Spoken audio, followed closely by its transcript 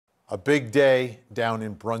A big day down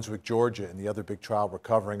in Brunswick, Georgia, in the other big trial we're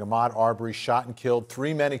covering. Ahmaud Arbery shot and killed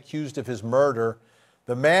 3 men accused of his murder.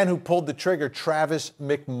 The man who pulled the trigger, Travis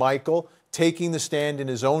McMichael, taking the stand in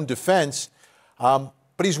his own defense. But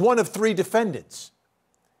he's one of 3 defendants.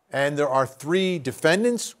 And there are 3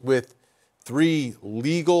 defendants with 3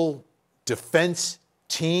 legal defense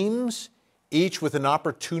teams, each with an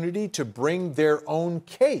opportunity to bring their own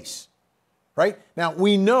case. Right? Now,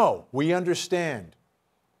 we understand.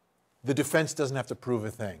 The defense doesn't have to prove a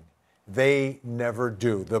thing. They never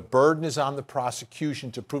do. The burden is on the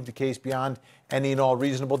prosecution to prove the case beyond any and all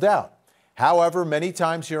reasonable doubt. However, many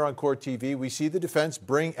times here on Court TV, we see the defense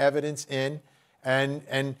bring evidence in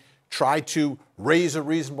and try to raise a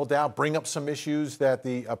reasonable doubt, bring up some issues that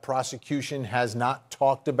the prosecution has not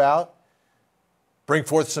talked about, bring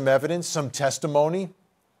forth some evidence, some testimony.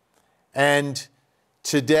 And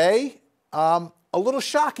today, a little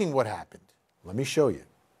shocking what happened. Let me show you.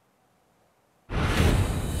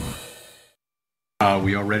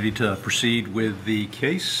 We are ready to proceed with the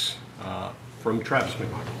case from Travis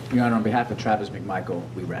McMichael. Your Honor, on behalf of Travis McMichael,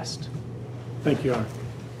 we rest. Thank you, Your Honor.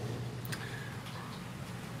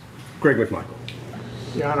 Greg McMichael.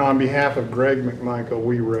 Your Honor, on behalf of Greg McMichael,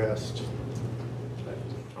 we rest.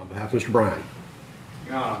 On behalf of Mr. Bryan.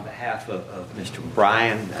 Your Honor, on behalf of Mr.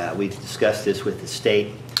 Bryan, we've discussed this with the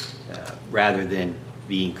state. Rather than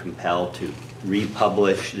being compelled to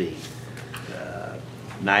republish the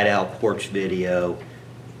night owl porch video,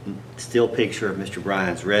 still picture of Mr.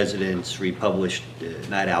 Bryan's residence, republished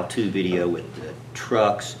night owl 2 video with the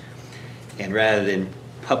trucks, and rather than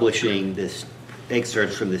publishing this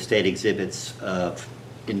excerpts from the state exhibits of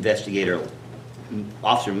investigator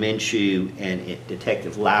Officer Minshew and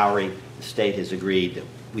Detective Lowry, the state has agreed that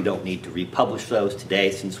we don't need to republish those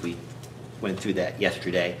today since we went through that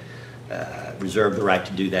yesterday. Reserve the right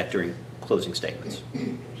to do that during closing statements.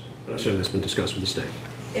 I assume that's been discussed with the state.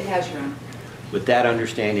 It has, Your Honor. With that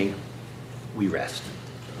understanding, we rest.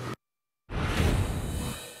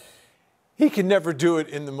 He can never do it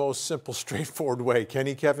in the most simple, straightforward way, can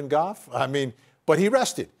he, Kevin Goff? I mean, but he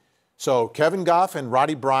rested. So Kevin Goff and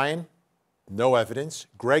Roddy Bryan, no evidence.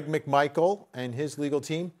 Greg McMichael and his legal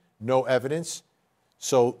team, no evidence.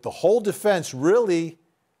 So the whole defense really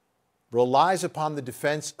relies upon the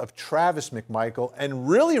defense of Travis McMichael and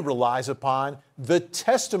really relies upon the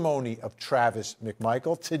testimony of Travis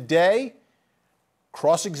McMichael. Today,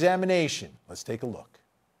 cross-examination. Let's take a look.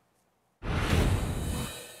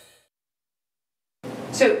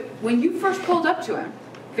 So when you first pulled up to him,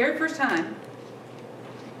 very first time,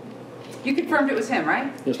 you confirmed it was him,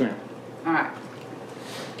 right? Yes, ma'am. All right.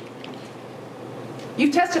 You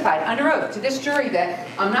testified under oath to this jury that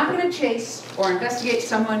I'm not going to chase or investigate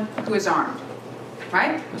someone who is armed,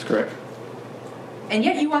 right? That's correct. And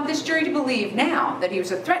yet you want this jury to believe now that he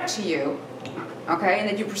was a threat to you, okay, and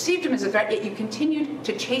that you perceived him as a threat, yet you continued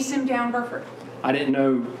to chase him down Burford. I didn't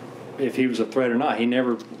know if he was a threat or not. He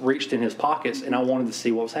never reached in his pockets, and I wanted to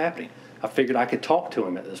see what was happening. I figured I could talk to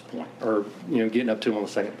him at this point, or, getting up to him on the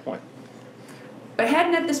second point. But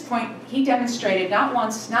hadn't at this point he demonstrated not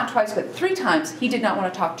once, not twice, but 3 times he did not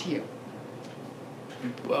want to talk to you?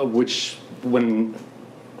 When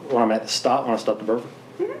I'm at the stop, when I stopped the Burford?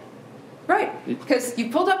 Mm-hmm. Right, because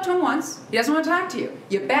you pulled up to him once, he doesn't want to talk to you.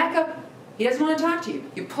 You back up, he doesn't want to talk to you.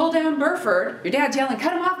 You pull down Burford, your dad's yelling,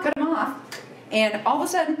 cut him off, and all of a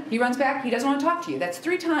sudden he runs back, he doesn't want to talk to you. That's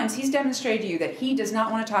 3 times he's demonstrated to you that he does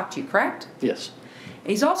not want to talk to you, correct? Yes.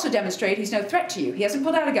 He's also demonstrated he's no threat to you. He hasn't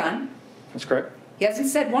pulled out a gun. That's correct. He hasn't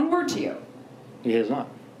said one word to you. He has not.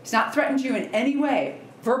 He's not threatened you in any way,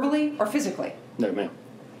 verbally or physically. No, ma'am.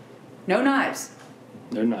 No knives.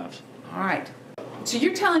 No knives. All right. So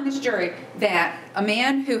you're telling this jury that a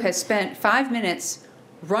man who has spent 5 minutes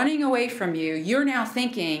running away from you, you're now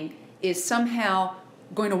thinking is somehow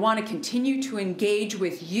going to want to continue to engage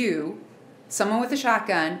with you, someone with a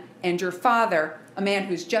shotgun, and your father, a man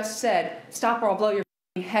who's just said, stop or I'll blow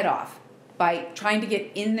your head off, by trying to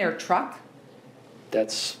get in their truck?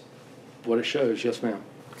 That's what it shows, yes, ma'am.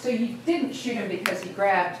 So you didn't shoot him because he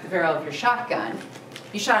grabbed the barrel of your shotgun.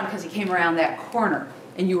 You shot him because he came around that corner,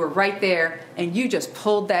 and you were right there, and you just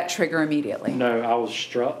pulled that trigger immediately. No, I was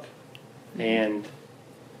struck, and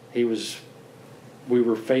we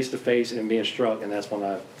were face to face and being struck, and that's when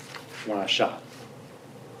I shot.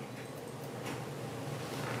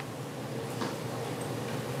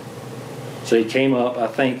 So he came up, I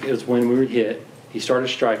think it was when we were hit. He started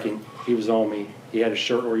striking. He was on me. He had a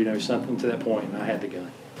shirt or, something to that point, and I had the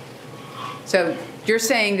gun. So you're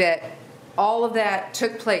saying that all of that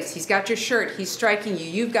took place. He's got your shirt. He's striking you.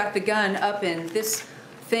 You've got the gun up in this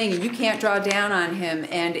thing and you can't draw down on him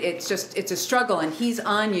and it's a struggle and he's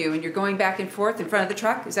on you and you're going back and forth in front of the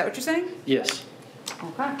truck? Is that what you're saying? Yes.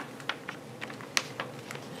 Okay.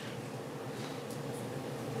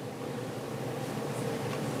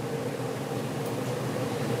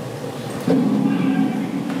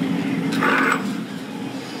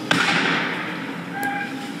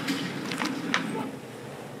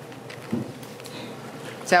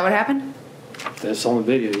 Is that what happened? That's on the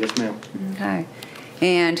video, yes, ma'am. Okay.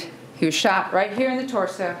 And he was shot right here in the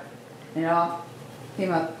torso, and it all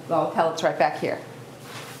came up, all pellets right back here.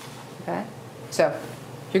 Okay? So,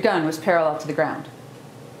 your gun was parallel to the ground.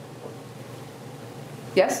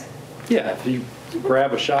 Yes? Yeah, if you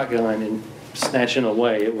grab a shotgun and snatch it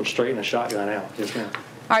away, it will straighten a shotgun out. Yes, ma'am.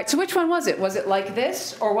 All right, so which one was it? Was it like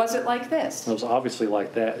this, or was it like this? It was obviously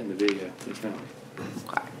like that in the video. Yes, ma'am.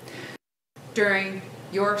 Okay. During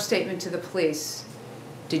your statement to the police,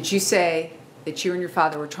 did you say that you and your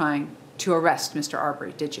father were trying to arrest Mr.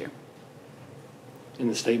 Arbery, did you? In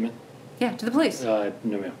the statement? Yeah, to the police. No,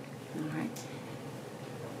 ma'am. All right.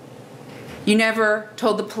 You never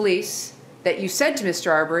told the police that you said to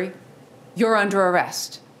Mr. Arbery, you're under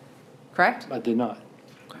arrest, correct? I did not.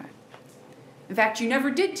 Okay. In fact, you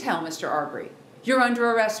never did tell Mr. Arbery, you're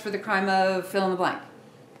under arrest for the crime of fill in the blank.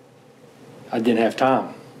 I didn't have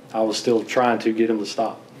time. I was still trying to get him to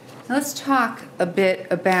stop. Now let's talk a bit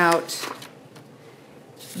about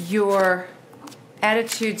your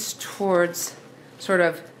attitudes towards sort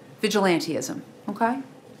of vigilantism, okay?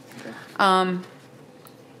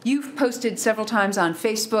 You've posted several times on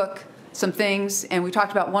Facebook some things, and we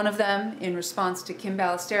talked about one of them in response to Kim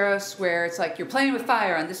Ballesteros, where it's like you're playing with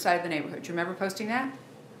fire on this side of the neighborhood. Do you remember posting that?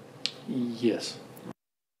 Yes.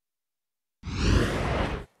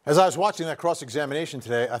 As I was watching that cross-examination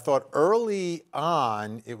today, I thought early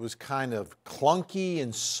on it was kind of clunky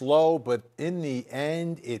and slow, but in the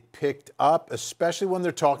end it picked up, especially when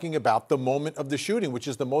they're talking about the moment of the shooting, which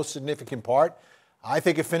is the most significant part. I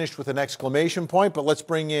think it finished with an exclamation point, but let's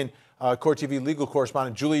bring in Court TV legal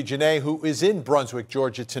correspondent Julia Janae, who is in Brunswick,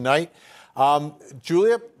 Georgia tonight.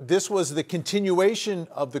 Julia, this was the continuation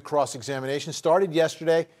of the cross-examination. Started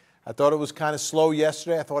yesterday. I thought it was kind of slow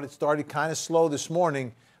yesterday. I thought it started kind of slow this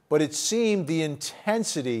morning. But it seemed the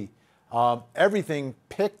intensity, everything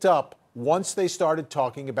picked up once they started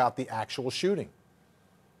talking about the actual shooting.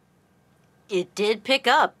 It did pick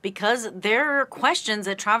up because there are questions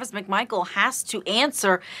that Travis McMichael has to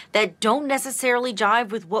answer that don't necessarily jive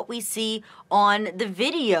with what we see on the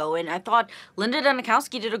video. And I thought Linda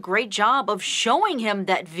Dunikowski did a great job of showing him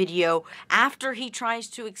that video after he tries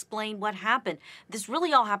to explain what happened. This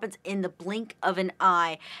really all happens in the blink of an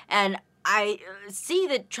eye. And I see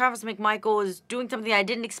that Travis McMichael is doing something I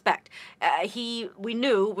didn't expect. We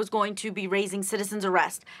knew was going to be raising citizen's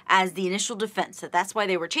arrest as the initial defense. That's why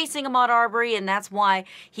they were chasing Ahmaud Arbery, and that's why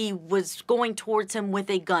he was going towards him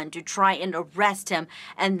with a gun to try and arrest him.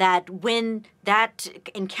 And that when that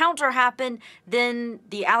encounter happened, then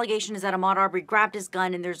the allegation is that Ahmaud Arbery grabbed his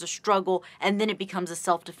gun and there's a struggle, and then it becomes a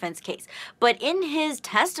self-defense case. But in his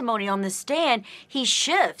testimony on the stand, he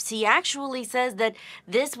shifts. He actually says that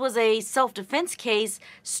this was a self-defense case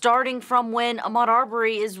starting from when Ahmaud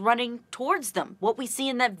Arbery is running towards them, what we see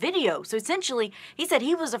in that video. So essentially, he said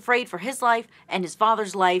he was afraid for his life and his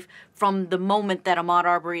father's life from the moment that Ahmaud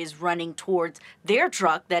Arbery is running towards their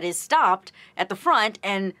truck that is stopped at the front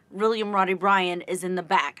and William Roddy Bryan is in the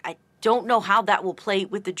back. I don't know how that will play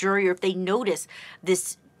with the jury or if they notice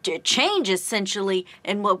this change essentially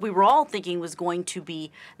in what we were all thinking was going to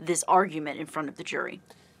be this argument in front of the jury.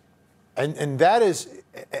 And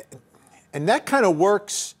that kind of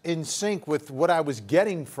works in sync with what I was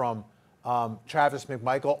getting from Travis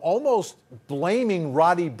McMichael, almost blaming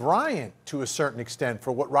Roddy Bryant to a certain extent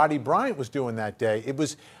for what Roddy Bryant was doing that day. It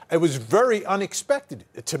was very unexpected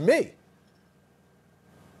to me.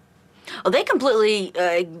 Oh, they completely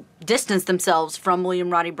distanced themselves from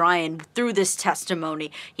William Roddy Bryan through this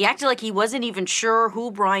testimony. He acted like he wasn't even sure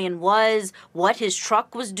who Bryan was, what his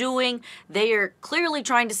truck was doing. They are clearly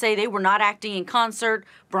trying to say they were not acting in concert.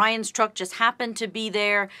 Bryan's truck just happened to be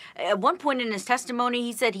there. At one point in his testimony,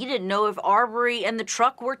 he said he didn't know if Arbery and the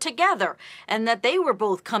truck were together and that they were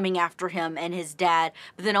both coming after him and his dad.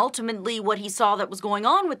 But then ultimately what he saw that was going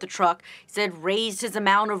on with the truck, he said raised his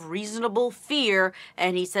amount of reasonable fear,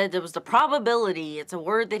 and he said there was the probability, it's a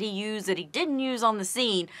word that he used that he didn't use on the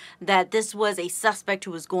scene, that this was a suspect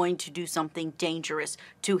who was going to do something dangerous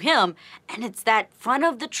to him. And it's that front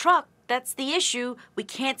of the truck that's the issue. We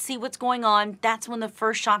can't see what's going on. That's when the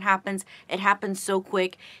first shot happens. It happens so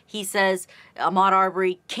quick. He says Ahmaud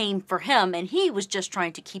Arbery came for him, and he was just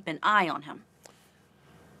trying to keep an eye on him.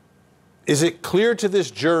 Is it clear to this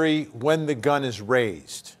jury when the gun is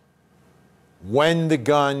raised? When the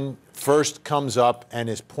gun first comes up and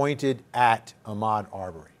is pointed at Ahmaud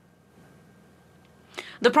Arbery?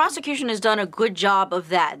 The prosecution has done a good job of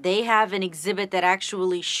that. They have an exhibit that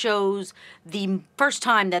actually shows the first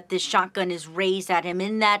time that this shotgun is raised at him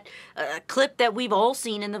in that clip that we've all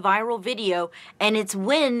seen in the viral video. And it's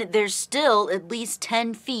when there's still at least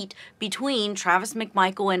 10 feet between Travis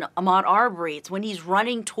McMichael and Ahmaud Arbery. It's when he's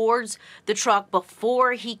running towards the truck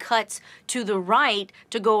before he cuts to the right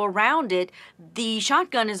to go around it. The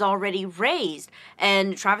shotgun is already raised.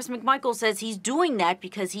 And Travis McMichael says he's doing that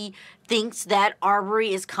because he thinks that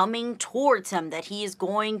Arbery is coming towards him, that he is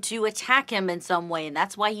going to attack him in some way, and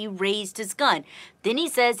that's why he raised his gun. Then he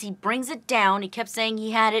says he brings it down. He kept saying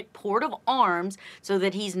he had it port of arms so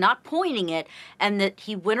that he's not pointing it, and that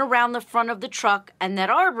he went around the front of the truck and that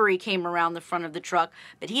Arbery came around the front of the truck,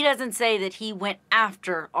 but he doesn't say that he went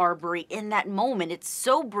after Arbery in that moment. It's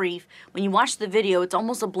so brief. When you watch the video, it's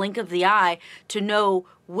almost a blink of the eye to know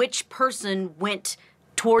which person went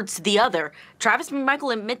towards the other. Travis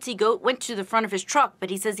McMichael admits he went to the front of his truck,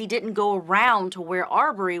 but he says he didn't go around to where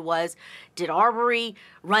Arbery was. Did Arbery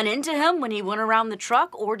run into him when he went around the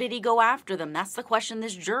truck, or did he go after them? That's the question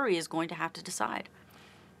this jury is going to have to decide.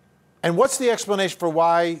 And what's the explanation for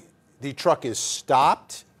why the truck is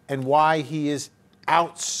stopped and why he is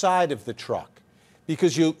outside of the truck?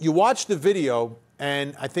 Because you watch the video,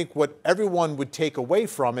 and I think what everyone would take away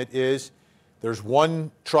from it is there's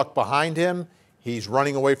one truck behind him. He's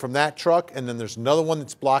running away from that truck, and then there's another one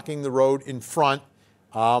that's blocking the road in front.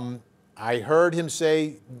 I heard him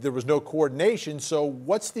say there was no coordination, so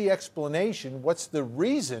what's the explanation? What's the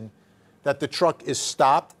reason that the truck is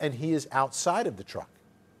stopped and he is outside of the truck?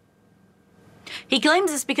 He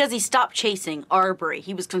claims it's because he stopped chasing Arbery.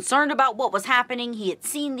 He was concerned about what was happening. He had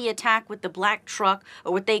seen the attack with the black truck,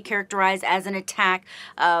 or what they characterize as an attack,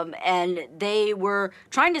 and they were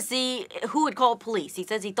trying to see who had called police. He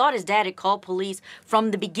says he thought his dad had called police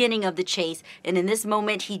from the beginning of the chase, and in this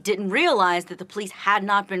moment he didn't realize that the police had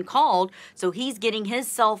not been called, so he's getting his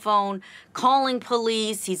cell phone, calling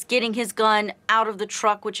police. He's getting his gun out of the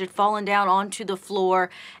truck, which had fallen down onto the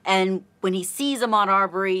floor, and when he sees Ahmaud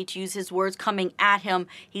Arbery, to use his words, coming at him,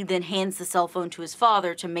 he then hands the cell phone to his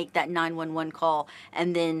father to make that 911 call,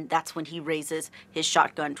 and then that's when he raises his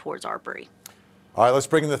shotgun towards Arbery. All right, let's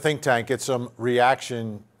bring in the think tank, get some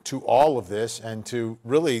reaction to all of this and to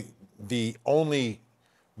really the only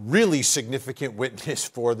really significant witness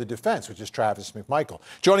for the defense, which is Travis McMichael.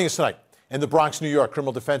 Joining us tonight, in the Bronx, New York,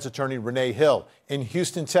 criminal defense attorney Renee Hill. In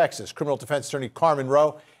Houston, Texas, criminal defense attorney Carmen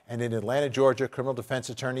Rowe. And in Atlanta, Georgia, criminal defense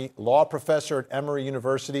attorney, law professor at Emory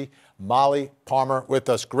University, Molly Palmer, with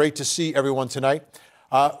us. Great to see everyone tonight.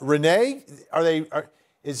 Renee,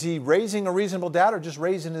 is he raising a reasonable doubt or just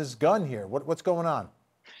raising his gun here? What's going on?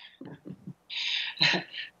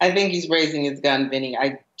 I think he's raising his gun, Vinny.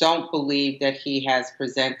 I don't believe that he has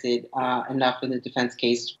presented enough in the defense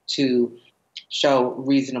case to show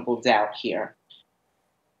reasonable doubt here.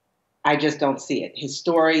 I just don't see it. His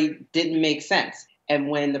story didn't make sense. And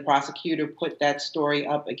when the prosecutor put that story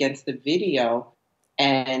up against the video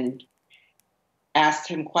and asked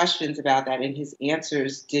him questions about that, and his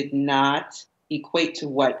answers did not equate to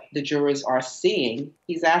what the jurors are seeing,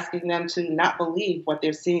 he's asking them to not believe what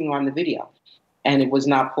they're seeing on the video. And it was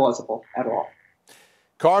not plausible at all.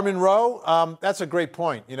 Carmen Rowe, that's a great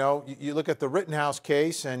point. You know, you look at the Rittenhouse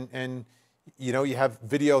case and you know, you have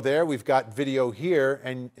video there, we've got video here,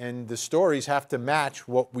 and the stories have to match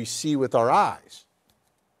what we see with our eyes.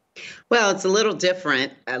 Well, it's a little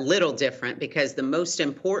different because the most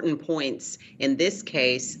important points in this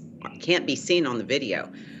case can't be seen on the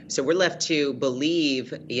video. So we're left to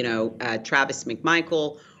believe, you know, Travis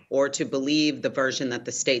McMichael, or to believe the version that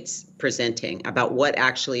the state's presenting about what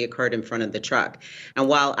actually occurred in front of the truck. And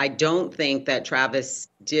while I don't think that Travis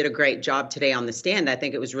did a great job today on the stand, I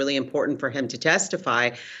think it was really important for him to testify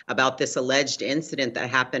about this alleged incident that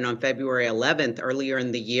happened on February 11th earlier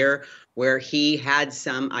in the year, where he had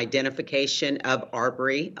some identification of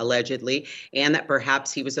Arbery, allegedly, and that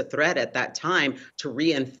perhaps he was a threat at that time, to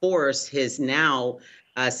reinforce his now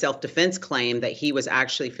self-defense claim that he was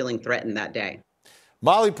actually feeling threatened that day.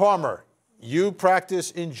 Molly Palmer, you practice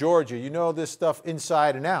in Georgia. You know this stuff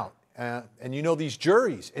inside and out, and you know these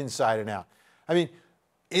juries inside and out. I mean,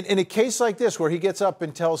 in a case like this where he gets up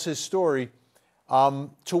and tells his story, to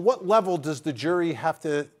what level does the jury have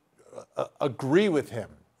to agree with him?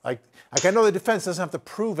 Like I know the defense doesn't have to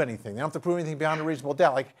prove anything. They don't have to prove anything beyond a reasonable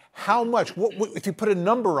doubt. Like how much, if you put a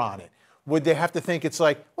number on it, would they have to think it's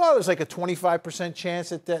like, well, there's like a 25% chance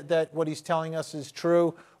that what he's telling us is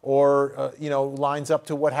true, or you know, lines up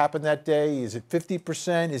to what happened that day? Is it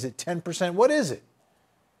 50%? Is it 10%? What is it?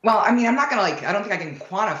 Well, I mean, I'm not going to I don't think I can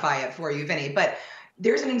quantify it for you, Vinny, but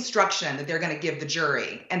there's an instruction that they're going to give the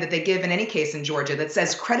jury and that they give in any case in Georgia that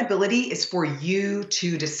says credibility is for you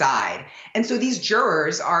to decide. And so these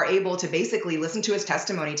jurors are able to basically listen to his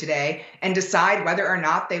testimony today and decide whether or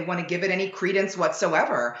not they want to give it any credence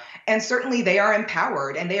whatsoever. And certainly they are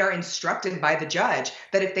empowered and they are instructed by the judge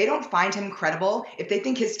that if they don't find him credible, if they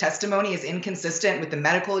think his testimony is inconsistent with the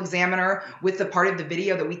medical examiner, with the part of the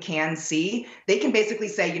video that we can see, they can basically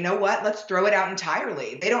say, you know what, let's throw it out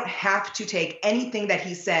entirely. They don't have to take anything that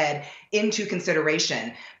he said into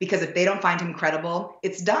consideration, because if they don't find him credible,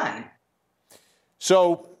 it's done.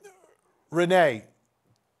 So, Renee,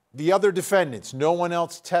 the other defendants, no one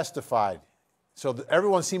else testified. So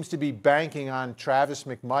everyone seems to be banking on Travis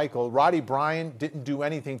McMichael. Roddy Bryan didn't do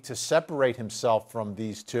anything to separate himself from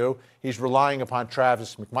these two. He's relying upon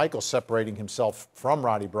Travis McMichael separating himself from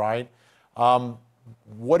Roddy Bryan.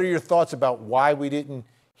 What are your thoughts about why we didn't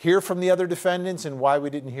hear from the other defendants and why we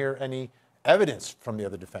didn't hear any evidence from the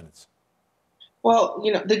other defendants? Well,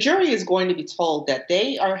 you know, the jury is going to be told that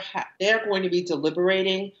they are going to be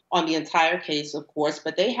deliberating on the entire case, of course,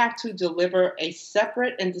 but they have to deliver a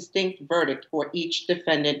separate and distinct verdict for each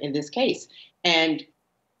defendant in this case. And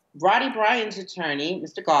Roddy Bryan's attorney,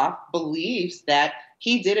 Mr. Goff, believes that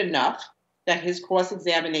he did enough, that his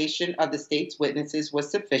cross-examination of the state's witnesses was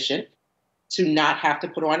sufficient to not have to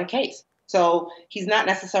put on a case. So he's not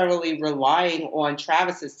necessarily relying on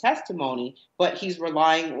Travis's testimony, but he's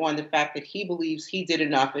relying on the fact that he believes he did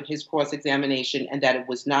enough in his cross-examination and that it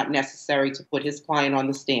was not necessary to put his client on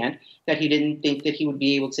the stand, that he didn't think that he would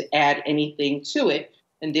be able to add anything to it,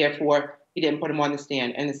 and therefore he didn't put him on the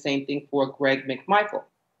stand. And the same thing for Greg McMichael.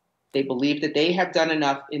 They believe that they have done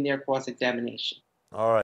enough in their cross-examination. All right.